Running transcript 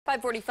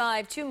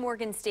5:45, two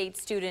Morgan State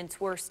students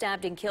were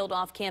stabbed and killed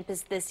off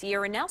campus this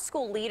year, and now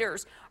school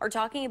leaders are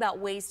talking about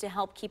ways to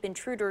help keep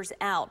intruders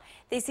out.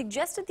 They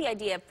suggested the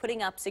idea of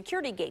putting up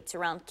security gates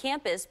around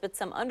campus, but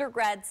some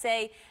undergrads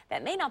say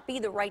that may not be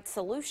the right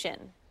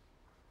solution.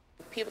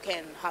 People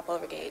can hop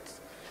over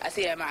gates. I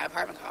see it at my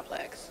apartment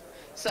complex.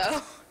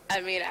 So,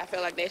 I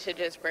feel like they should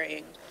just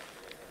bring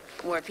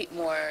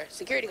more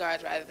security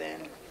guards rather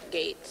than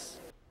gates.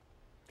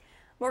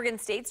 Morgan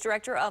State's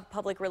Director of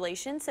Public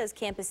Relations says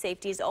campus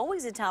safety is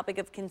always a topic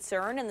of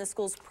concern, and the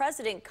school's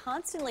president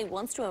constantly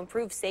wants to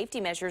improve safety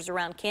measures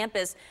around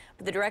campus.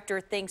 But the director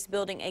thinks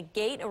building a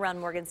gate around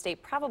Morgan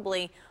State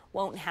probably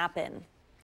won't happen.